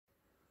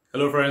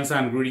Hello friends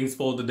and greetings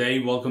for the day.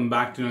 Welcome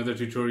back to another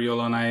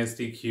tutorial on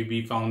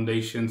ISTQB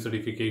Foundation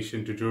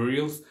Certification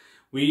Tutorials.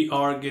 We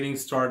are getting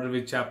started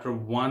with chapter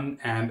 1,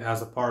 and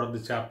as a part of the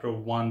chapter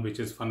 1, which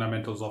is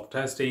fundamentals of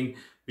testing,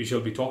 we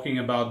shall be talking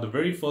about the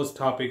very first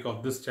topic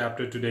of this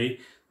chapter today,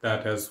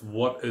 that is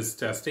what is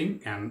testing.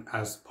 And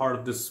as part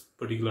of this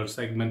particular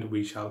segment,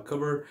 we shall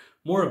cover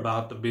more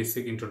about the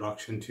basic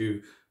introduction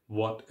to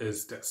what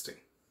is testing.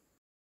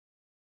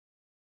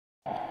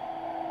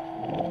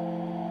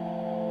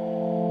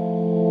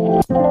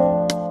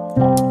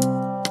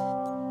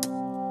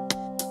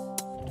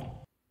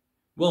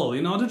 Well,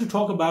 in order to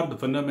talk about the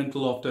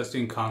fundamental of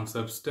testing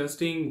concepts,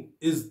 testing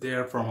is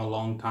there from a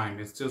long time.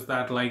 It's just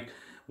that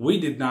we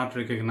did not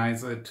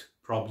recognize it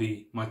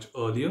probably much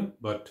earlier,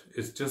 but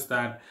it's just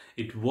that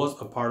it was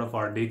a part of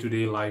our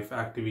day-to-day life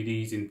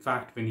activities. In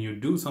fact, when you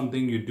do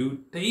something, you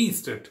do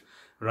taste it,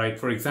 right?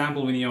 For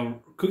example, when you're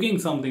cooking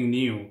something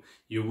new,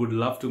 you would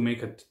love to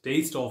make a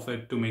taste of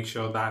it to make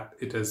sure that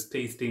it is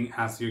tasting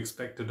as you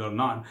expected or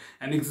not.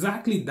 And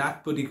exactly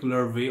that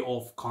particular way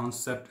of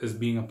concept is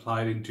being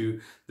applied into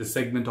the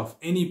segment of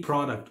any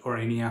product or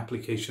any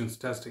applications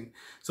testing.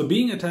 So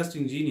being a test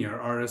engineer,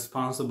 our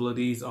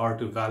responsibilities are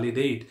to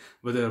validate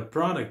whether a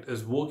product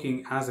is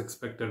working as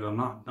expected or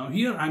not. Now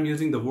here I'm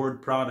using the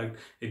word product.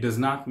 It does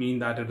not mean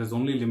that it is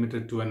only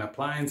limited to an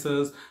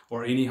appliances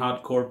or any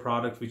hardcore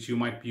product which you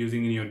might be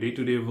using in your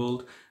day-to-day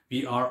world.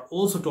 We are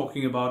also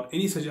talking about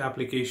any such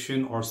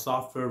application or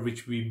software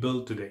which we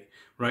build today,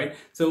 right?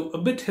 So a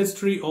bit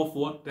history of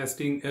what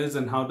testing is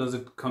and how does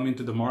it come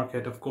into the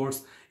market. Of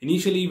course,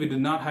 initially we did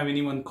not have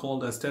anyone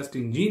called as test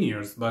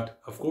engineers,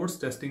 but of course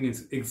testing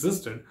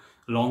existed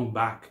long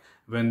back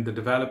when the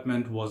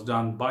development was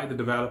done by the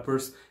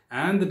developers,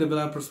 and the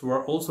developers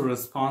were also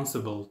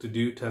responsible to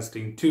do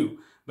testing too.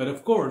 But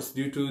of course,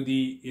 due to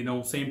the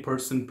same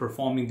person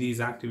performing these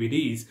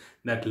activities,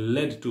 that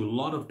led to a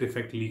lot of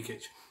defect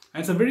leakage. And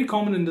it's a very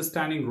common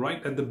understanding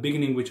right at the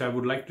beginning, which I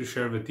would like to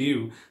share with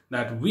you,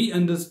 that we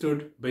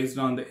understood based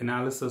on the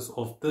analysis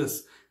of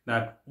this,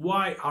 that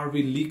why are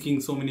we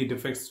leaking so many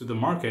defects to the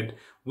market?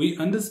 We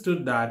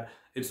understood that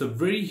it's a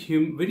very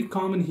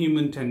common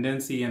human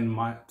tendency and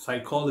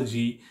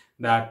psychology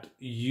that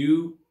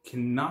you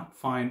cannot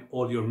find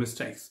all your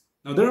mistakes.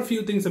 Now, there are a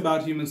few things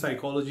about human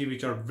psychology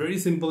which are very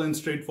simple and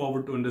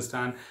straightforward to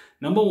understand.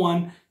 Number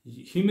one,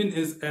 human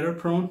is error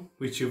prone,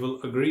 which you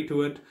will agree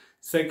to it.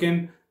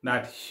 Second,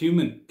 that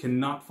human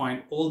cannot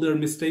find all their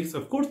mistakes.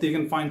 Of course, they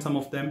can find some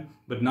of them,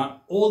 but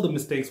not all the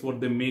mistakes what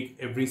they make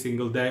every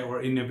single day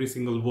or in every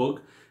single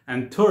work.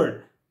 And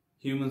third,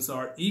 humans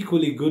are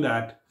equally good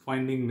at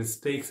finding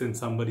mistakes in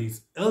somebody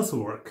else's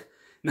work.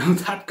 Now,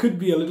 that could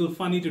be a little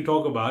funny to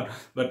talk about,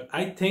 but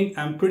I think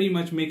I'm pretty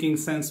much making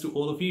sense to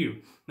all of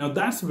you. Now,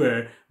 that's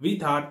where we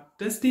thought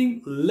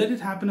testing, let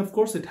it happen. Of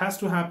course, it has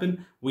to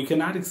happen. We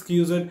cannot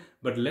excuse it,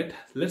 but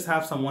let's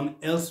have someone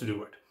else to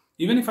do it.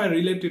 Even if I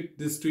related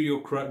this to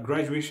your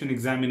graduation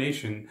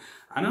examination,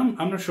 and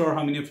I'm not sure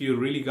how many of you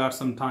really got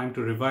some time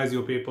to revise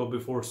your paper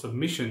before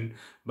submission,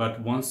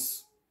 but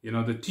once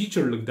the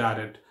teacher looked at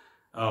it,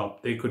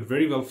 they could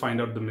very well find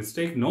out the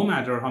mistake. No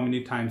matter how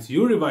many times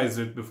you revised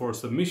it before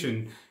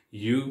submission,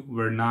 you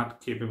were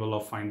not capable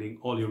of finding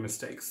all your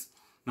mistakes.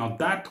 Now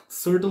that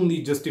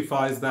certainly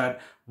justifies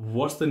that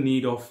what's the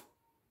need of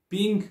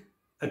being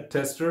a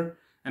tester,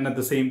 and at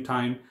the same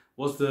time,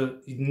 what's the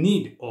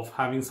need of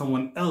having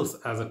someone else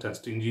as a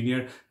test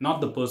engineer,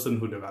 not the person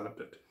who developed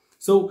it.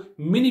 So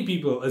many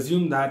people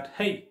assume that,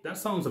 hey, that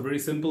sounds a very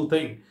simple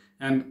thing,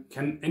 and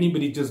can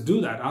anybody just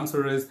do that?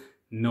 Answer is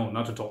no,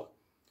 not at all.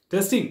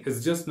 Testing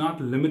is just not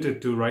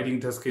limited to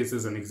writing test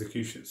cases and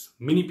executions.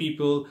 Many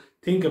people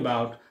think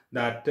about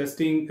that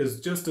testing is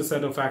just a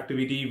set of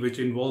activity which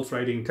involves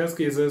writing test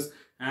cases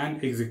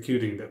and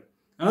executing them.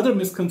 Another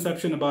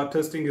misconception about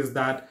testing is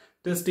that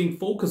testing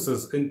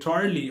focuses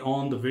entirely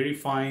on the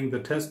verifying the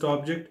test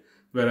object,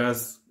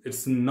 whereas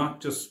it's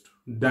not just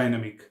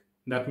dynamic.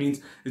 That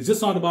means it's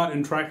just not about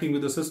interacting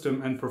with the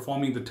system and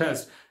performing the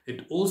test.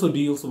 It also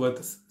deals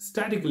with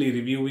statically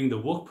reviewing the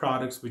work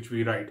products which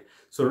we write.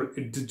 So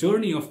the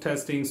journey of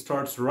testing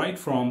starts right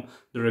from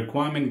the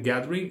requirement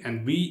gathering,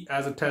 and we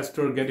as a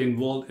tester get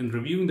involved in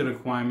reviewing the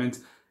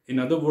requirements. In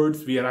other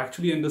words, we are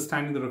actually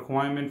understanding the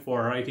requirement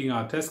for writing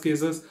our test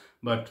cases,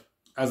 but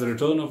as a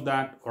return of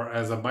that, or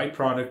as a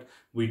byproduct,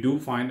 we do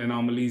find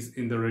anomalies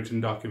in the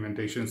written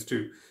documentations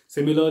too.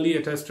 Similarly,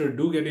 a tester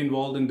do get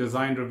involved in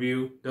design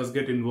review, does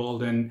get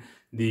involved in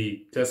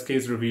the test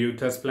case review,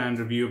 test plan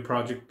review,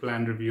 project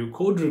plan review,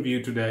 code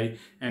review today,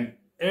 and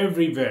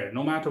everywhere,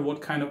 no matter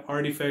what kind of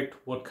artifact,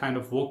 what kind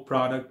of work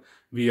product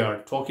we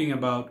are talking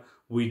about,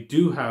 we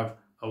do have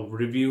a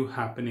review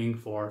happening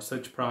for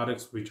such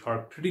products which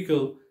are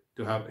critical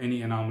to have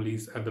any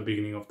anomalies at the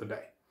beginning of the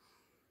day.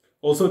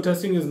 Also,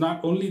 testing is not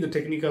only the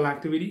technical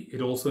activity, it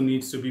also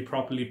needs to be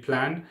properly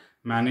planned,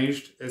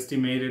 managed,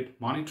 estimated,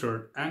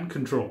 monitored, and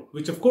controlled,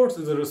 which of course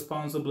is a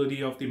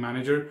responsibility of the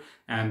manager,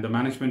 and the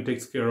management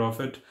takes care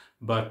of it.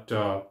 But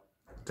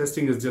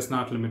testing is just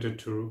not limited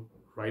to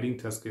writing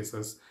test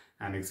cases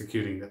and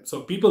executing them.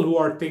 So people who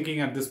are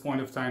thinking at this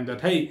point of time that,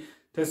 hey,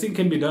 testing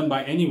can be done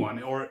by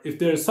anyone, or if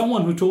there is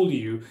someone who told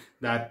you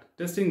that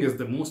testing is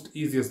the most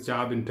easiest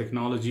job in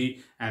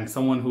technology and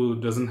someone who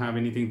doesn't have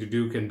anything to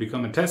do can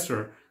become a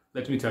tester,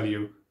 let me tell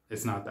you,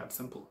 it's not that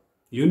simple.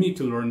 You need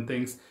to learn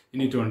things, you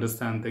need to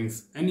understand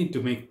things, and need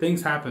to make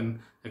things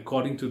happen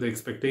according to the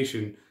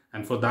expectation.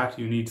 And for that,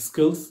 you need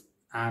skills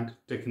and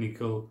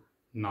technical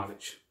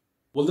knowledge.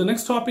 Well, the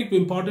next topic,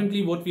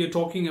 importantly, what we are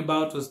talking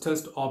about is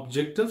test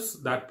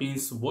objectives. That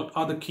means what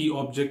are the key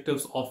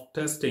objectives of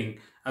testing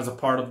as a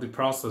part of the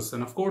process.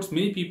 And of course,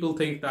 many people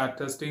think that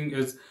testing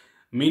is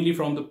mainly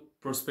from the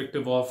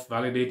perspective of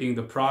validating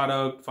the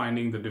product,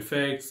 finding the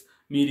defects,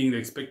 meeting the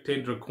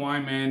expected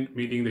requirement,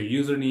 meeting the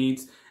user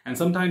needs. And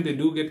sometimes they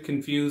do get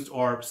confused,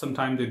 or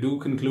sometimes they do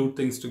conclude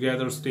things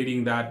together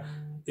stating that,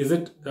 is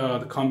it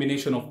the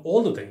combination of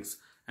all the things?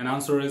 And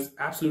answer is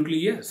absolutely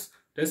yes.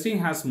 Testing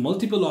has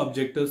multiple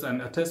objectives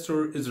and a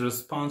tester is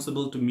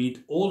responsible to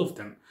meet all of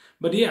them.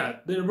 But yeah,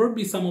 there will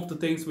be some of the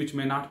things which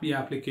may not be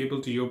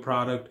applicable to your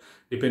product,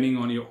 depending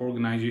on your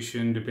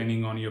organization,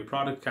 depending on your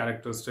product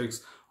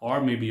characteristics, or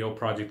maybe your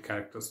project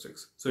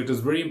characteristics. So it is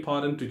very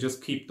important to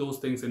just keep those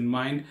things in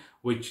mind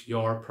which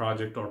your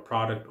project or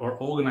product or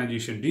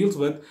organization deals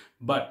with.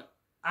 But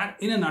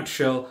in a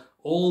nutshell,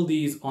 all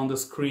these on the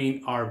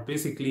screen are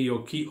basically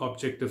your key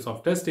objectives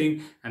of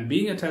testing, and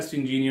being a test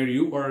engineer,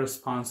 you are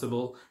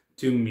responsible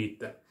to meet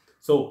them.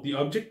 So the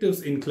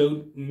objectives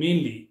include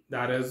mainly,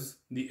 that is,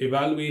 the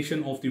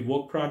evaluation of the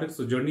work products.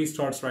 The journey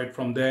starts right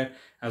from there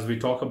as we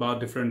talk about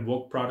different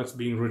work products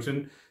being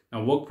written.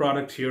 Now, work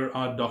product here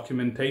are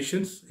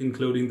documentations,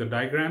 including the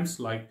diagrams,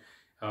 like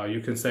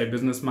you can say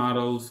business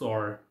models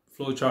or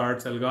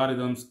flowcharts,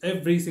 algorithms.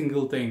 Every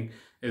single thing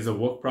is a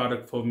work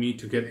product for me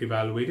to get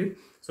evaluated.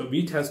 So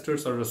we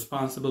testers are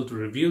responsible to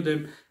review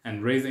them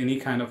and raise any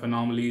kind of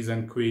anomalies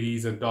and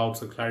queries and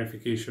doubts or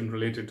clarification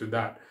related to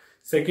that.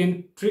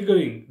 Second,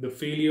 triggering the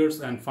failures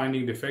and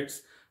finding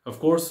defects. Of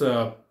course,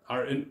 our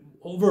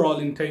overall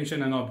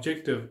intention and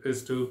objective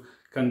is to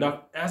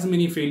conduct as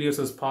many failures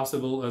as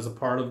possible as a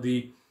part of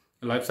the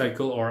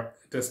lifecycle or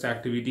test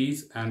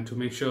activities, and to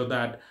make sure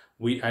that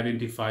we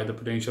identify the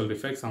potential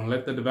defects and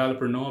let the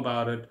developer know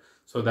about it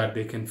so that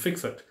they can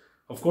fix it.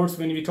 Of course,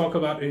 when we talk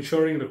about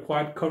ensuring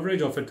required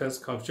coverage of a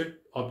test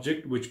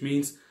object, which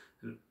means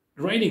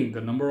writing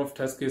the number of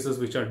test cases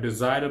which are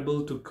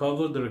desirable to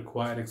cover the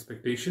required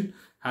expectation,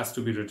 has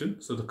to be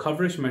written. So the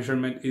coverage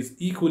measurement is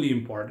equally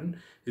important.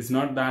 It's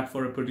not that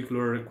for a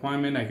particular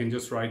requirement I can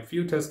just write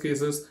few test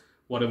cases,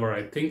 whatever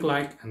I think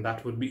like, and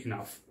that would be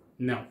enough.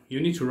 No,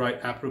 you need to write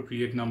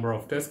appropriate number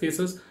of test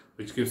cases,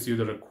 which gives you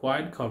the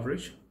required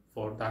coverage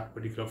for that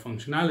particular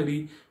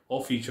functionality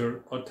or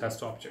feature or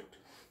test object.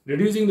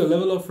 Reducing the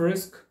level of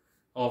risk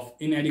of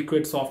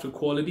inadequate software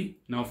quality.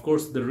 Now, of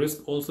course, the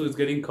risk also is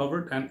getting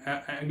covered, and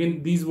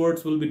again, these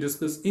words will be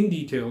discussed in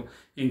detail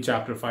in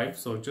chapter 5.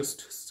 So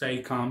just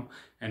stay calm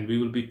and we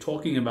will be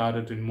talking about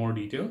it in more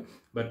detail.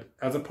 But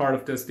as a part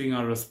of testing,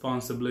 our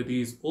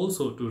responsibility is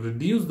also to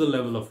reduce the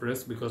level of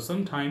risk, because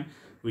sometimes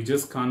we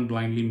just can't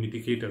blindly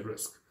mitigate a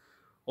risk.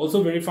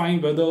 Also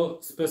verifying whether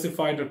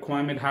specified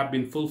requirements have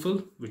been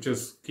fulfilled, which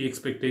is key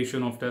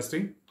expectation of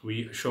testing.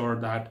 We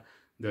assure that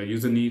the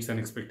user needs and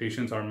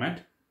expectations are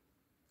met.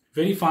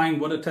 Verifying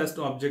what a test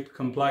object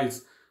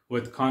complies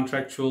with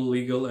contractual,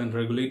 legal, and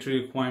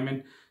regulatory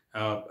requirement.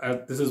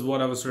 This is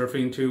what I was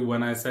referring to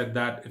when I said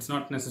that it's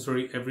not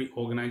necessary every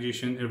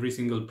organization, every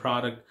single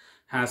product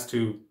has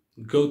to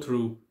go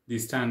through the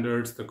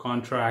standards, the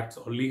contracts,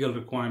 or legal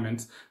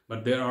requirements,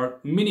 but there are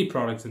many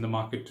products in the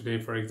market today.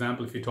 For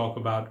example, if you talk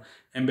about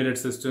embedded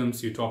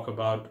systems, you talk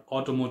about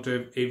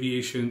automotive,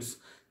 aviations,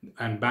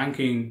 and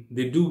banking,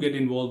 they do get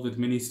involved with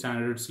many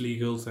standards,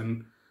 legals,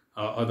 and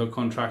other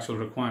contractual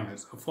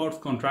requirements. Of course,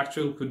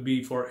 contractual could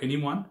be for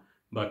anyone,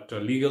 but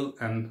legal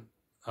and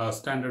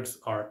standards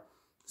are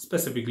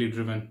specifically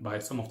driven by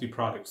some of the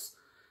products.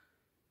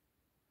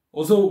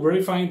 Also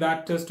verifying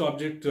that test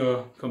object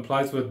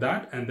complies with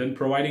that, and then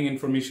providing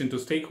information to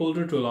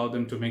stakeholder to allow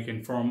them to make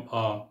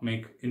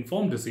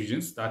informed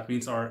decisions. That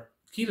means our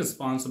key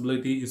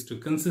responsibility is to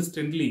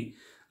consistently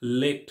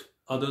let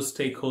other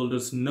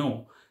stakeholders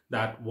know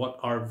that what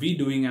are we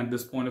doing at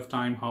this point of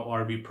time, how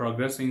are we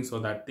progressing, so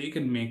that they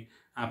can make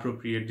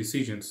appropriate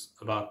decisions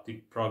about the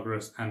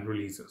progress and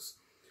releases.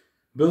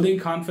 Building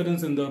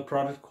confidence in the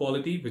product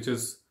quality, which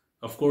is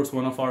of course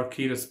one of our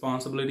key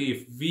responsibility.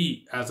 If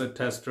we as a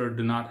tester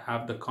do not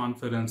have the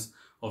confidence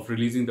of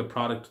releasing the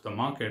product to the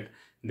market,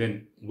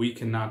 then we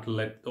cannot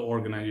let the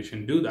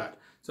organization do that.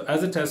 So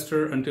as a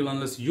tester, until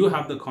unless you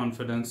have the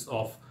confidence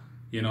of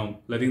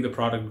letting the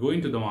product go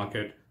into the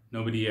market,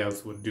 nobody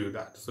else would do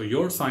that. So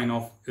your sign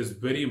off is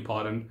very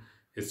important.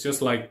 It's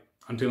just like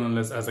until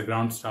unless as a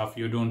ground staff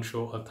you don't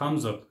show a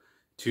thumbs up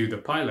to the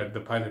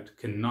pilot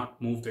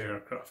cannot move the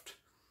aircraft.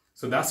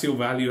 So that's your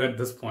value at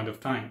this point of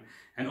time.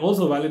 And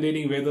also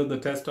validating whether the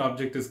test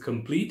object is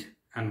complete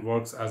and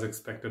works as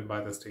expected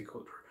by the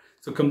stakeholder.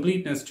 So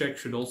completeness check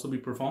should also be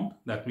performed.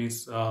 That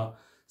means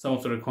some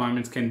of the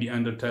requirements can be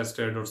under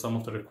tested, or some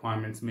of the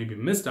requirements may be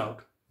missed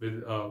out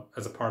with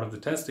as a part of the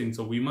testing.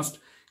 So we must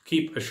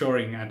keep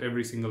assuring at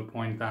every single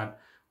point that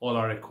all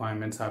our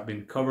requirements have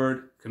been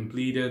covered,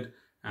 completed,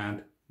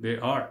 and they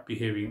are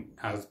behaving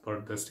as per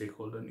the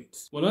stakeholder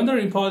needs. One other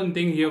important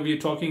thing here we are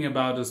talking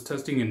about is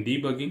testing and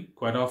debugging.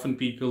 Quite often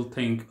people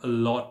think a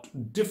lot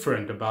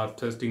different about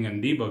testing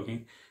and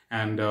debugging.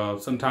 And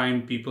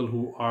sometimes people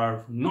who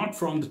are not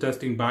from the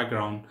testing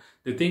background,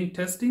 they think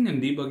testing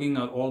and debugging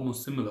are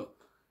almost similar.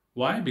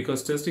 Why?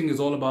 Because testing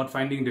is all about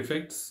finding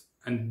defects,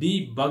 and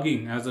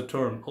debugging as a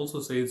term also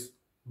says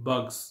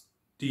bugs,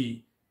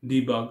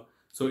 debug.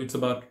 So it's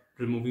about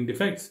removing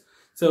defects.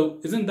 So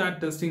isn't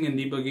that testing and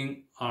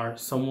debugging are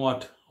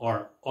somewhat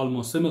or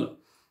almost similar?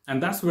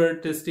 And that's where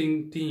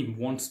testing team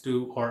wants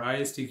to, or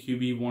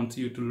ISTQB wants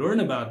you to learn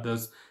about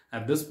this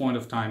at this point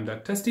of time,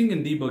 that testing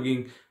and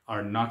debugging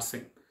are not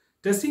same.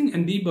 Testing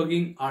and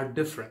debugging are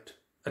different.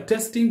 A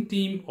testing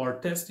team or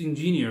test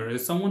engineer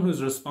is someone who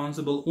is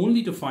responsible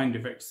only to find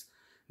defects.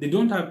 They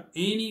don't have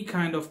any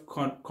kind of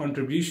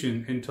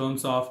contribution in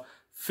terms of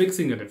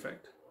fixing a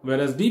defect.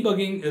 Whereas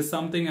debugging is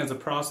something as a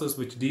process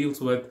which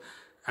deals with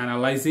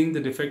analyzing the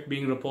defect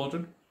being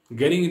reported,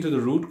 getting into the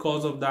root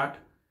cause of that,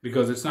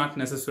 because it's not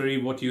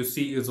necessary what you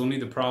see is only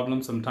the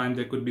problem. Sometimes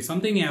there could be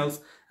something else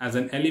as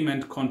an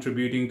element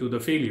contributing to the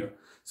failure.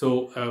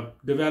 So a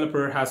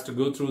developer has to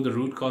go through the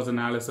root cause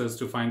analysis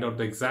to find out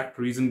the exact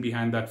reason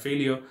behind that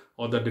failure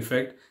or the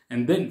defect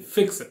and then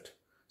fix it.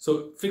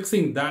 So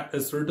fixing that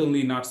is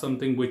certainly not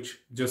something which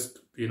just,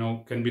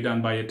 can be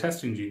done by a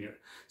test engineer.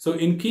 So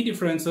in key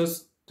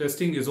differences,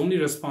 testing is only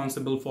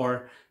responsible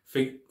for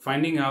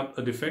finding out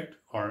a defect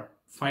or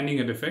finding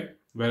a defect,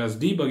 whereas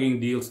debugging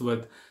deals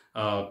with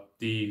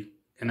the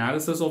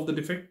analysis of the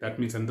defect. That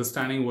means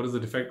understanding what is the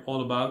defect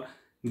all about,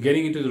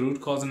 getting into the root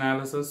cause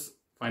analysis,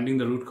 finding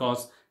the root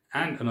cause,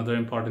 and another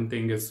important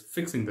thing is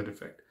fixing the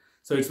defect.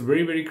 So it's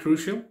very, very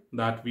crucial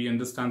that we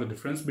understand the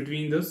difference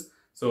between this.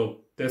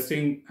 So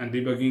testing and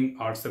debugging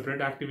are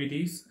separate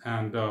activities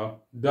and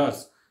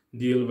does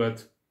deal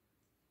with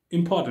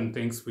important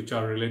things which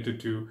are related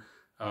to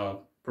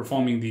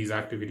performing these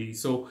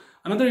activities. So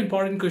another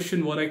important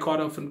question what I quite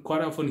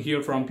often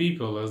hear from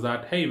people is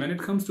that, hey, when it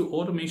comes to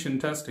automation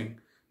testing,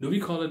 do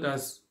we call it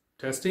as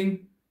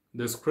testing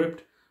the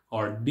script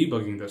or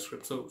debugging the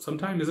script? So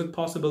sometimes is it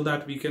possible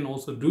that we can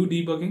also do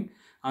debugging?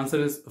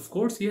 Answer is, of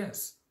course,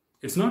 yes.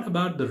 It's not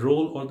about the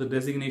role or the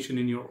designation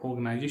in your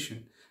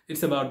organization.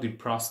 It's about the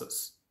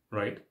process,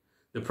 right?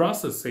 The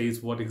process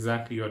says what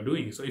exactly you are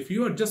doing. So if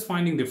you are just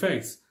finding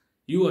defects,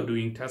 you are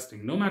doing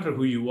testing, no matter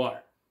who you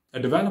are. A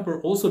developer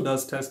also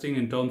does testing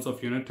in terms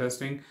of unit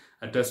testing.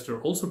 A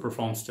tester also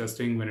performs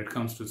testing when it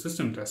comes to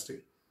system testing.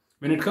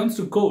 When it comes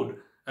to code,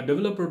 a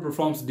developer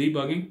performs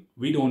debugging.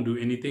 We don't do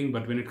anything.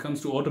 But when it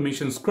comes to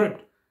automation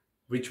script,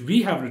 which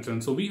we have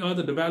written, so we are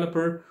the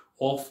developer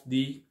of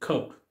the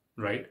code,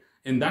 right?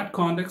 In that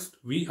context,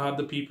 we are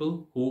the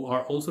people who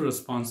are also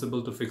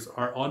responsible to fix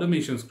our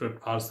automation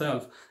script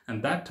ourselves.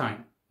 And that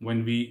time,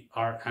 when we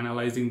are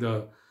analyzing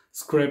the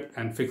script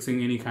and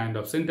fixing any kind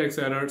of syntax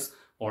errors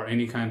or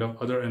any kind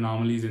of other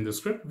anomalies in the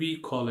script, we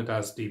call it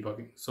as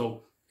debugging.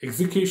 So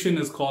execution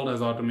is called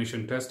as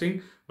automation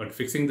testing, but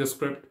fixing the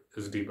script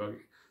is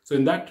debugging. So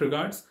in that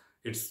regards,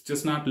 it's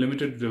just not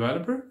limited to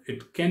developer.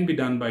 It can be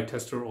done by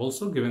tester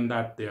also, given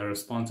that they are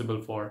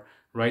responsible for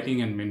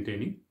writing and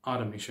maintaining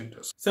automation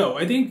tests. So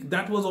I think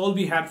that was all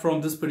we had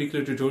from this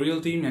particular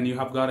tutorial team, and you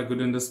have got a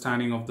good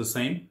understanding of the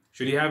same.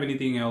 Should you have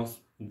anything else,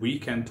 we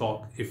can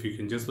talk. If you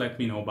can just let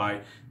me know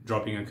by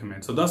dropping a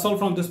comment. So that's all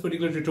from this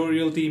particular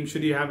tutorial team.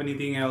 Should you have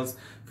anything else,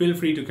 feel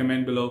free to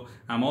comment below.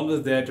 I'm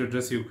always there to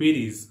address your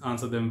queries,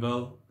 answer them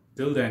well.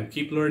 Till then,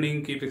 keep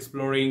learning, keep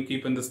exploring,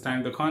 keep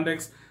understanding the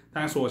context.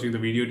 Thanks for watching the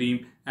video,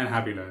 team, and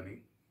happy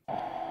learning.